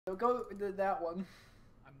Go to that one.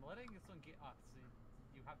 I'm letting this one get up so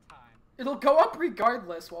you have time. It'll go up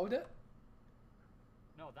regardless, won't it?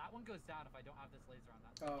 No, that one goes down if I don't have this laser on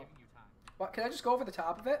that, so I'm giving you time. What, can I just go over the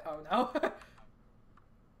top of it? Oh no.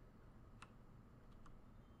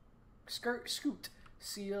 Scoot.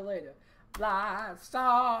 See you later. Fly so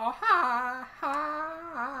high,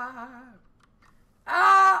 high.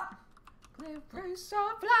 Ah! Play so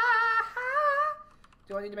fly high.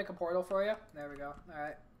 Do I need to make a portal for you? There we go.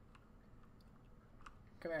 Alright.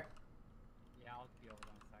 Come here. Yeah, I'll be over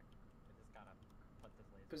there in a sec. I just gotta put this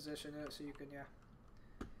laser. Position it so you can, yeah.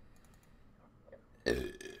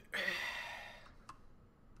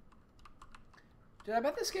 Dude, I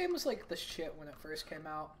bet this game was like the shit when it first came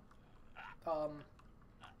out.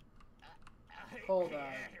 Hold on.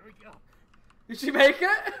 Here we go. Did she make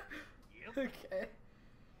it? Yep. Okay.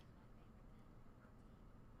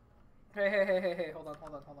 Hey, hold on.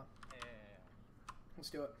 Yeah.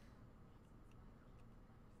 Let's do it.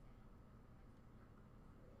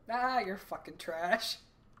 Ah, you're fucking trash.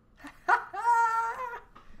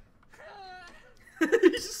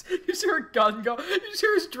 you just hear a gun go. You just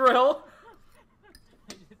hear his drill.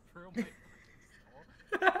 I just drilled my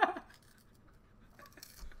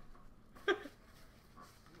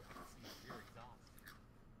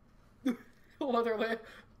Literally,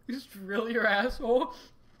 you just drill your asshole.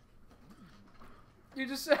 You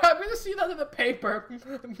just, I'm gonna see that in the paper.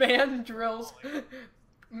 Man drills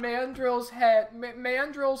head,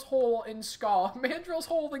 man drills hole in skull. Man drills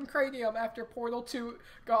hole in cranium after Portal 2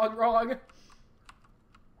 gone wrong.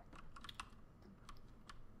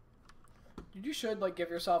 You should, like, give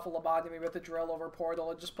yourself a lobotomy with a drill over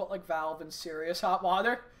Portal and just put, like, Valve in serious hot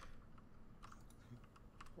water.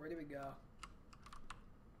 Where do we go?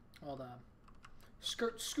 Hold on.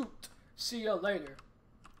 Scoot. See ya later.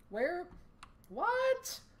 Where?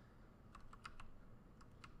 What?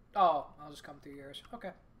 Oh, I'll just come through yours.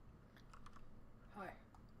 Okay. Hi.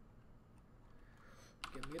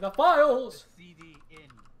 Give me the files! The CD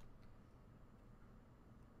in.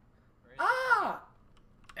 Ah!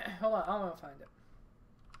 Hold on, I'm gonna find it.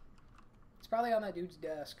 It's probably on that dude's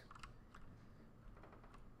desk.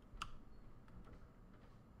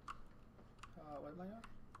 What am I on?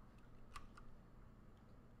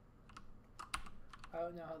 I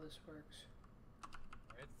don't know how this works.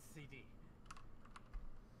 It's CD.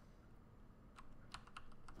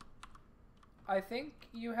 I think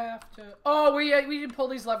you have to... Oh, we didn't pull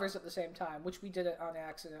these levers at the same time, which we did it on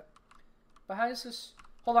accident. But how does this...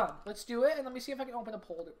 Hold on, let's do it, and let me see if I can open a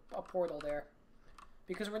portal there.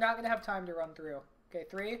 Because we're not going to have time to run through. Okay,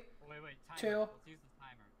 3, wait, timer. 2... Let's use the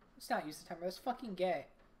timer. Let's not use the timer, that's fucking gay.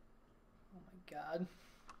 Oh my god.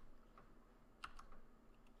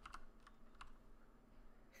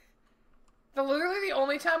 Literally the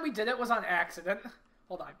only time we did it was on accident.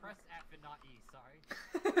 Hold on. I pressed F and not E, sorry.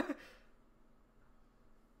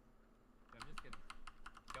 I'm just gonna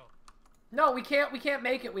go. No, we can't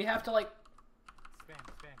make it. We have to, like... Spam.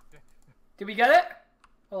 Did we get it?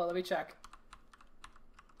 Hold on, let me check.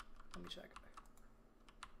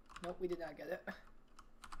 Nope, we did not get it.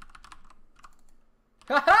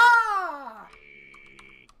 Ha-ha!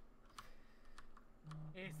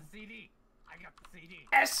 It's the CD. I got the CD.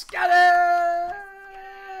 Escalade!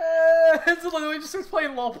 It's literally just starts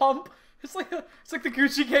playing Lil Pump. It's like the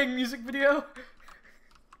Gucci Gang music video.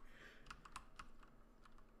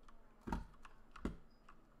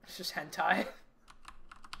 It's just hentai.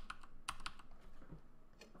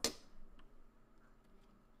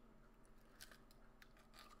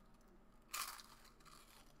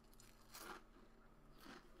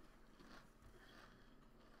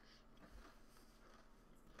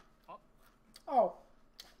 Oh.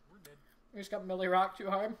 We're dead. We just got Millie Rock too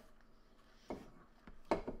hard.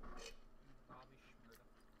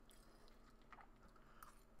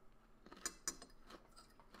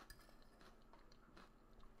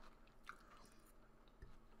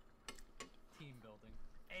 Team building.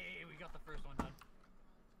 Hey, we got the first one done.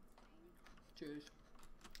 Jeez.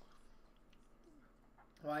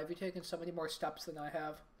 Why have you taken so many more steps than I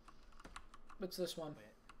have? What's this one?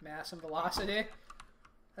 Mass and velocity?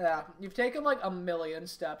 Yeah, you've taken like 1,000,000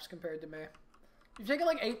 steps compared to me. You've taken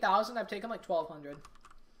like 8,000, I've taken like 1,200.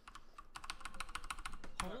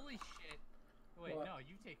 Holy shit. Wait, What? no,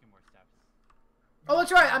 you've taken more steps. Oh,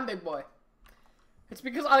 that's right, I'm big boy. It's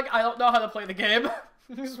because I don't know how to play the game.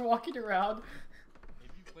 I'm just walking around.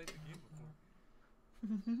 Maybe you played the game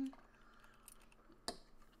before.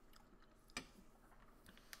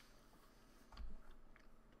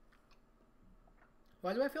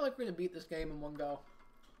 Why do I feel like we're gonna beat this game in one go?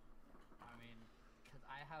 I mean, because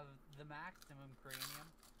I have the maximum cranium.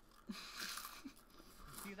 You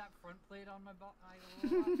see front plate on my robot.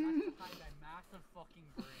 That's to hide my massive fucking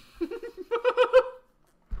brain.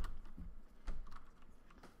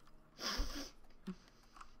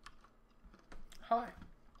 Hi.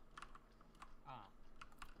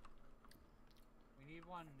 We need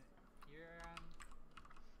one here.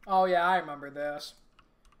 Oh yeah, I remember this.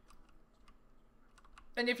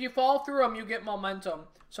 And if you fall through them, you get momentum.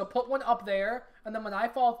 So put one up there, and then when I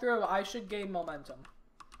fall through, I should gain momentum.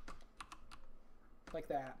 Like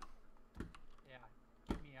that. Yeah,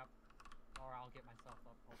 get me up, or I'll get myself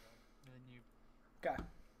up. Hold on. And then you. Okay.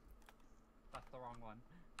 That's the wrong one.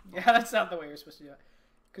 Yeah, that's not the way you're supposed to do it.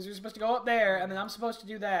 Because you're supposed to go up there, and then I'm supposed to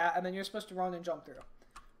do that, and then you're supposed to run and jump through. No,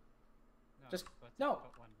 Just but no,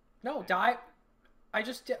 put one no, there. die. I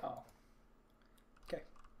just did. Oh. Okay,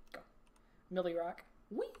 go. Millie Rock.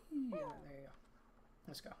 Whee! Yeah, there you go.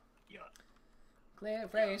 Let's go. Yeah.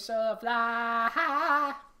 Cliff Racer fly high.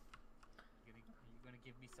 Are you gonna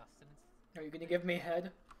give me sustenance? Are you gonna give me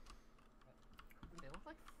head? They look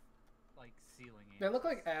like ceiling ants. They look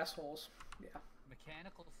like assholes. Yeah.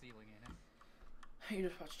 Mechanical ceiling ants. You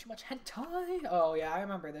just watch too much hentai? Oh yeah, I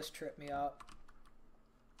remember this tripped me up.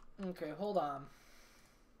 Okay, hold on.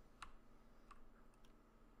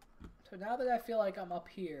 So now that I feel like I'm up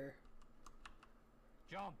here.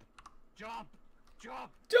 Jump! Jump!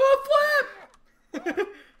 Jump! Do a flip!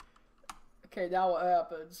 Okay, now what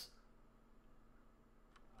happens?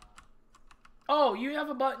 Oh, you have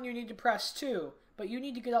a button you need to press too, but you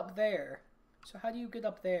need to get up there. So how do you get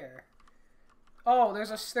up there? Oh,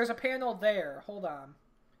 there's a panel there. Hold on.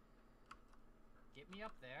 Get me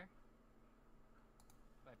up there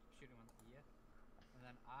by shooting one here, and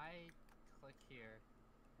then I click here,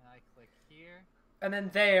 and I click here. And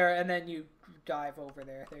then there, and then you dive over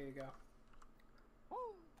there. There you go. Woo!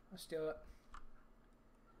 Let's do it.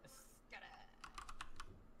 Escada!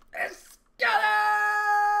 Escada!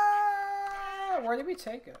 Where did we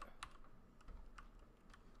take it?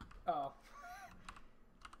 Oh.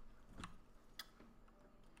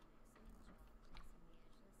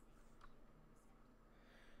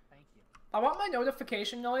 Thank you. I want my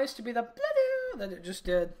notification noise to be the blah-doo that it just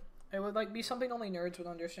did. It would like be something only nerds would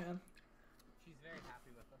understand. She's very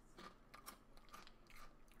happy with us.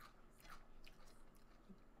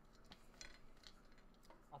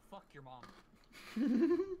 I'll fuck your mom.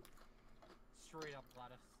 Straight up,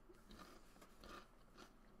 Gladys.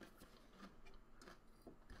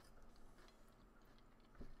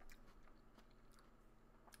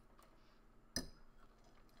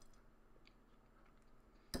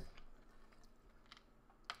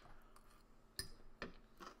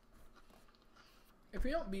 If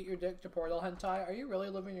you don't beat your dick to Portal Hentai, are you really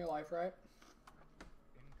living your life right?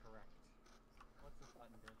 Incorrect. What's this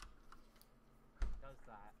button do? Does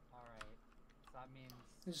that. Alright. So that means...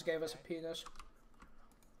 You just gave us a okay. penis.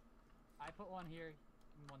 I put one here and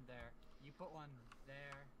one there. You put one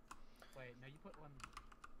there. Wait, no, you put one...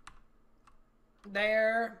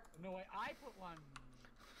 There. No, wait, I put one...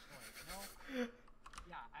 Wait, no.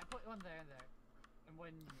 Yeah, I put one there and there. And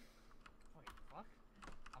when... Wait, fuck?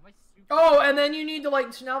 Am I stupid? Oh, and then you need to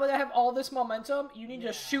like, so now that I have all this momentum, you need Yeah.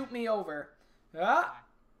 to shoot me over. Ah. Ah.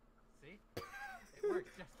 See? It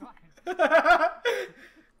works just fine.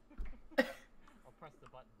 I'll press the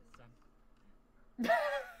button this time.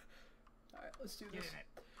 Alright, let's do Get this. in it.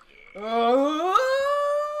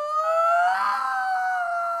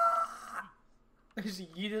 I just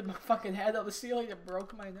yeeted my fucking head up the ceiling and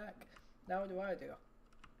broke my neck. Now what do I do?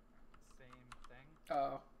 Same thing.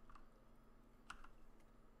 Oh.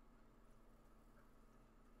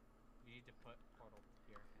 You need to put portal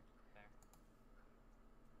here and there.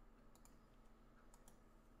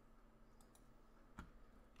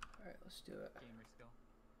 Alright, let's do it. Gamer skill.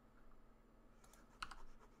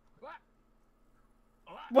 What?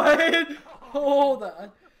 What? Hold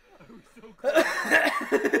on. I was so close.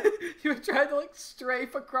 You were trying to like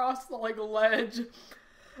strafe across the like ledge.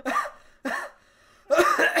 Tells you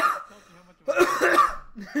how much of a...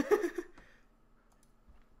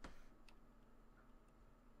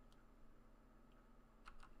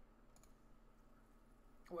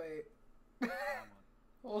 Wait.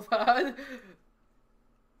 Hold on.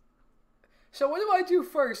 So what do I do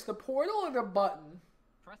first? The portal or the button?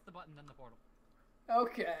 Press the button, then the portal.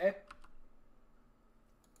 Okay.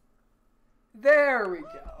 There we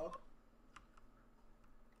go.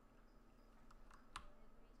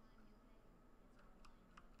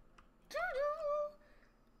 Doo-doo.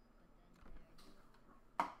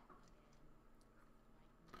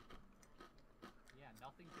 Yeah,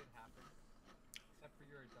 nothing good happen. Except for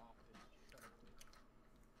your adopted. Shut up, please.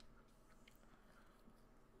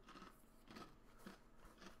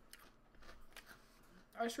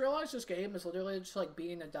 I just realized this game is literally just like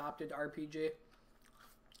being adopted RPG.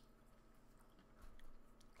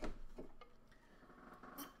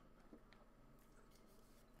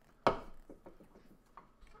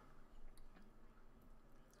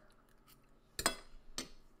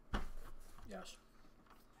 Yes.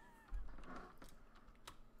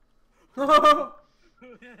 What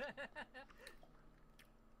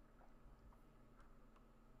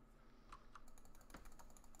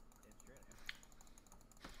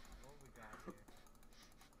we got here?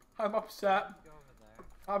 I'm upset. Go over there.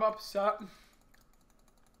 I'm upset.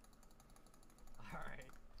 Alright.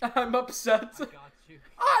 I'm upset. I got you.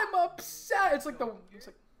 I'm upset. It's like the. It's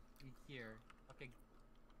like. Here. Okay.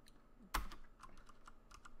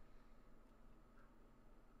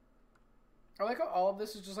 I like how all of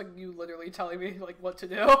this is just like you literally telling me like what to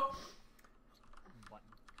do. Button.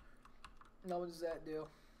 No, what does that do?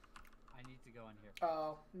 I need to go in here.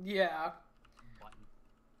 Oh, yeah. Button.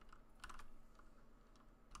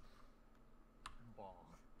 Ball.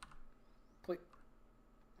 Please.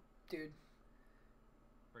 Dude.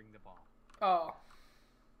 Bring the ball. Oh.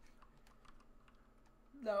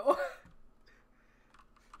 No.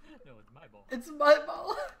 No, it's my ball. It's my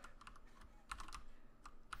ball.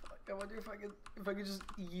 Fuck, I wonder if I can just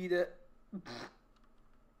eat it.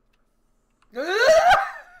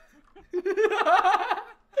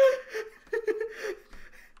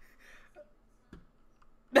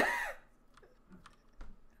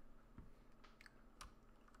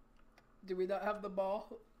 Do we not have the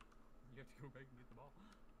ball? You have to go back and get the ball.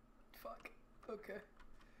 Fuck. Okay.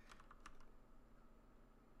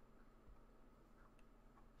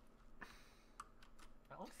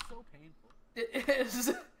 That looks so painful. It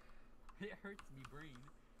is. It hurts me brain.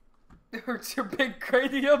 It hurts your big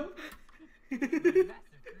cranium. Massive dream.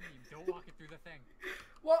 Don't walk it through the thing.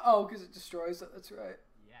 What? Oh, because it destroys it. That's right.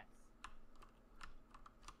 Yes.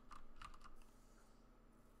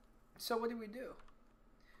 So what do we do? You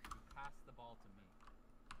pass the ball to me.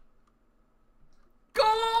 Go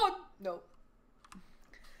on! No.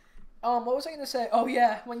 What was I gonna say? Oh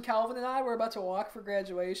yeah, when Calvin and I were about to walk for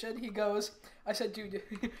graduation, he goes, I said, dude,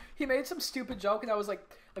 he made some stupid joke, and I was like,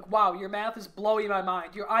 wow, your math is blowing my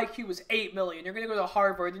mind. Your IQ is 8 million. You're gonna go to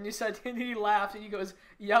Harvard, and he said, and he laughed, and he goes,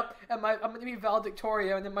 yep, and I'm gonna be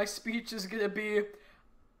valedictorian, and then my speech is gonna be,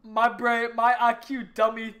 my IQ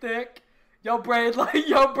dummy thick, your brain like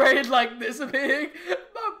this big,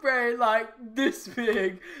 my brain like this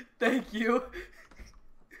big. Thank you.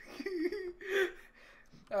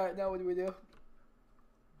 Alright, now what do we do?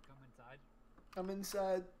 Come inside. I'm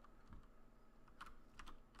inside.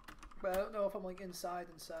 But I don't know if I'm like inside.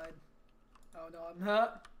 Oh no, I'm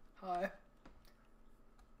not. Hi.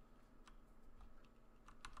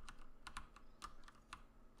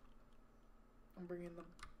 I'm bringing them.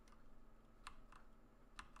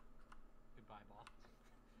 Goodbye, ball.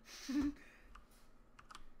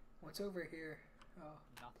 What's over here? Oh.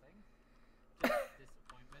 Nothing. Just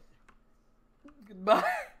disappointment. Goodbye.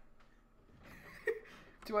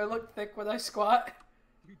 Do I look thick when I squat?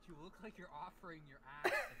 Dude, you look like you're offering your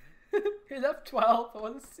ass to me. Hit F12. I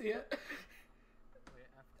want to see it. Wait,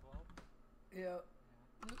 F12? Yeah.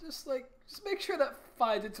 Just make sure that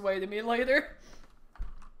finds its way to me later.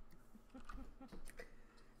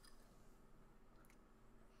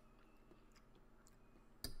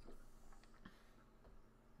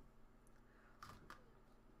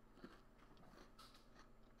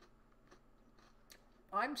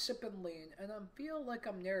 I'm sipping lean, and I feel like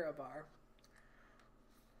I'm near a bar.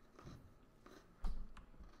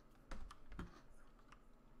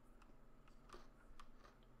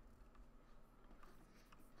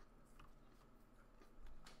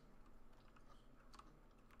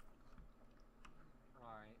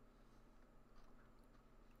 Alright.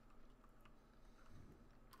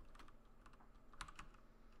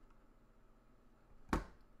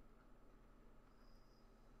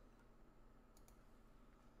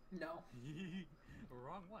 No.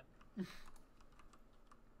 Wrong one.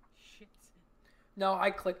 Shit. No,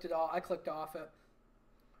 I clicked it all. I clicked off it.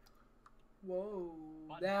 Whoa.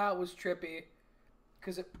 Button. That was trippy.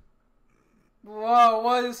 Cause it... Whoa,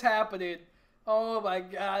 what is happening? Oh my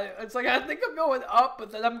god. It's like I think I'm going up,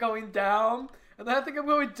 but then I'm going down. And then I think I'm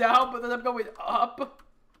going down, but then I'm going up.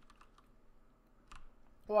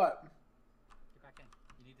 What? Get back in.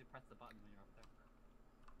 You need to press the button when you're up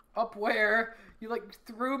there. Up where? You like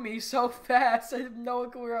threw me so fast. I didn't know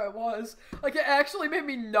where I was. Like it actually made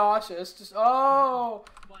me nauseous. Just oh.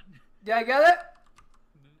 Button. Did I get it?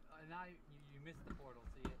 Now you missed the portal,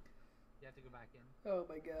 so you have to go back in. Oh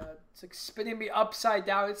my god. It's like spinning me upside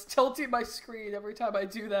down. It's tilting my screen every time I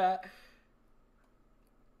do that.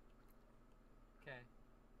 Okay.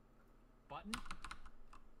 Button.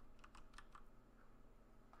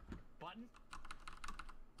 Button.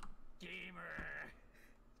 Gamer.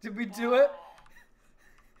 Did we do it?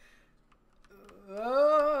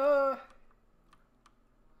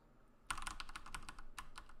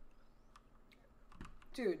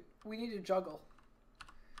 Dude, we need to juggle.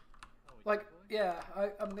 Oh, Like, juggling? yeah,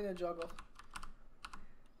 I'm gonna juggle.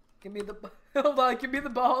 Give me the hold on, give me the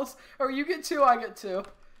balls. Or you get 2, I get 2.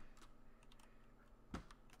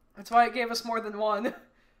 That's why it gave us more than 1.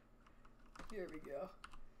 Here we go.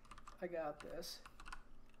 I got this.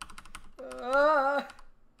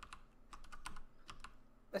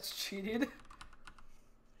 That's cheating.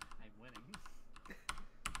 I'm winning.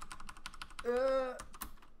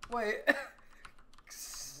 Wait.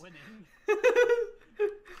 Winning.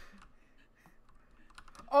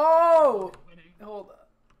 Oh! Winning. Hold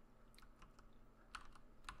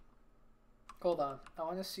on. I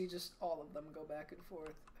want to see just all of them go back and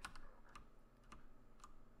forth.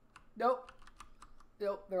 Nope.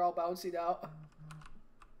 Nope, they're all bouncing out.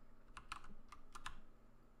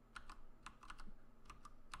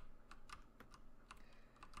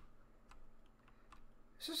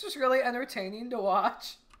 This is just really entertaining to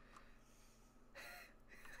watch.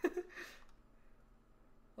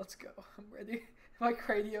 Let's go. I'm ready. My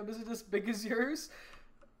cranium isn't as big as yours.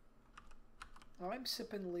 I'm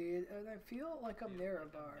sipping lead, and I feel like I'm near a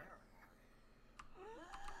bar.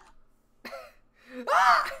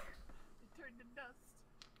 Ah! It turned to dust.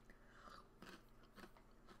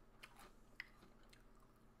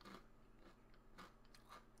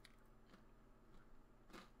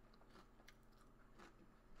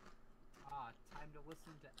 Time to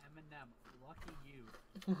listen to Eminem. Lucky you.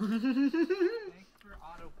 Thanks for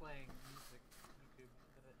auto-playing music, YouTube.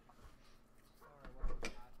 Sorry, what was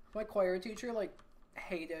that? My choir teacher, like,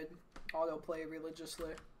 hated autoplay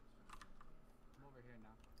religiously. I'm over here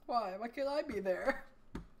now. Why? Why can't I be there?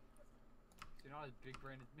 You're not as big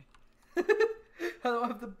brain as me. I don't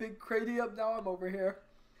have the big cranium. Now I'm over here.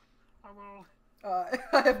 Hello. I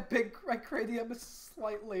have big. My cranium is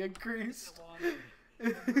slightly increased.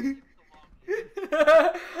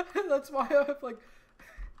 That's why I have like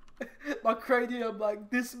my cranium like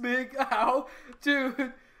this big. Ow, dude,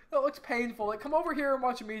 that looks painful. Like, come over here and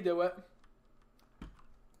watch me do it.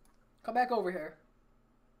 Come back over here.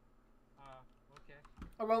 Okay.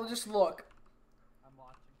 Or rather, just look. I'm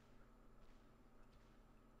watching.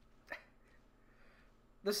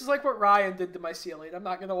 This is like what Ryan did to my ceiling. I'm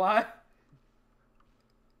not gonna lie.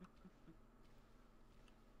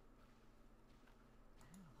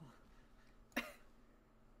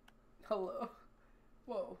 Hello.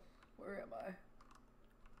 Whoa. Where am I?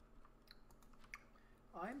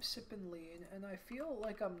 I'm sipping lean, and I feel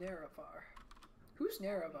like I'm Nerevar. Who's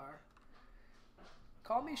Nerevar?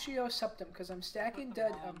 Call me Shio Septim, because I'm stacking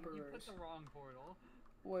dead You emperors. put the wrong portal.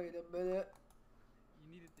 Wait a minute.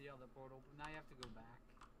 You needed the other portal, but now you have to go back.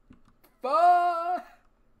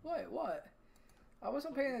 Wait, what? I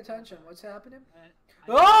wasn't paying attention. What's happening? I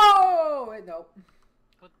Oh! Wait, nope.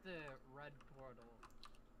 Put the red portal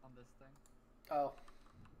on this thing. Oh.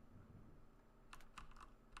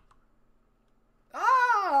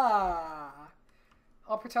 Ah!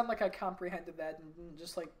 I'll pretend like I comprehended that and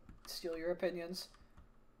just, like, steal your opinions.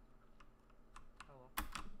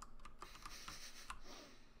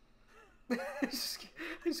 Hello. just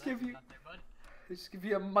give you... Nothing, bud. Just give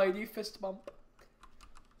you a mighty fist bump.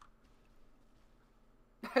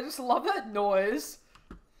 I just love that noise.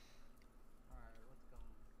 Alright, let's go.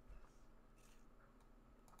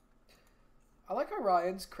 I like how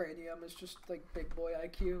Ryan's cranium is just like big boy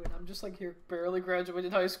IQ, and I'm just like here barely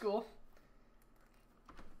graduated high school.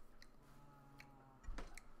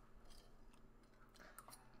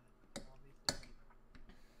 Obviously,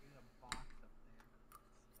 there's a box up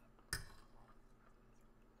there.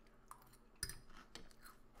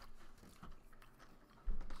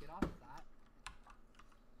 Get off that.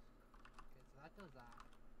 Okay, so that does that.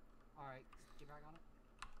 Alright, get back on it.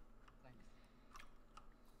 Thanks.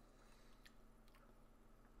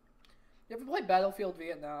 You ever play Battlefield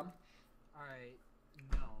Vietnam? Alright,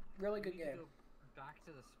 no. Really You good need to game. go back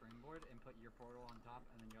to the springboard and put your portal on top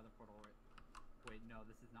and then your other portal right. Wait, no,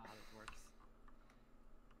 this is not how this works.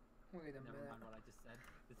 Wait a Never minute. mind what I just said.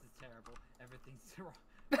 This is terrible. Everything's wrong.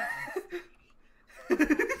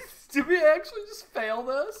 Did we actually just fail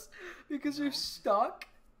this? Because No. you're stuck?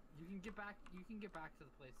 You can get back to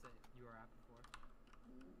the place that you were at before.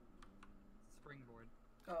 Springboard.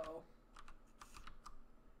 Uh oh.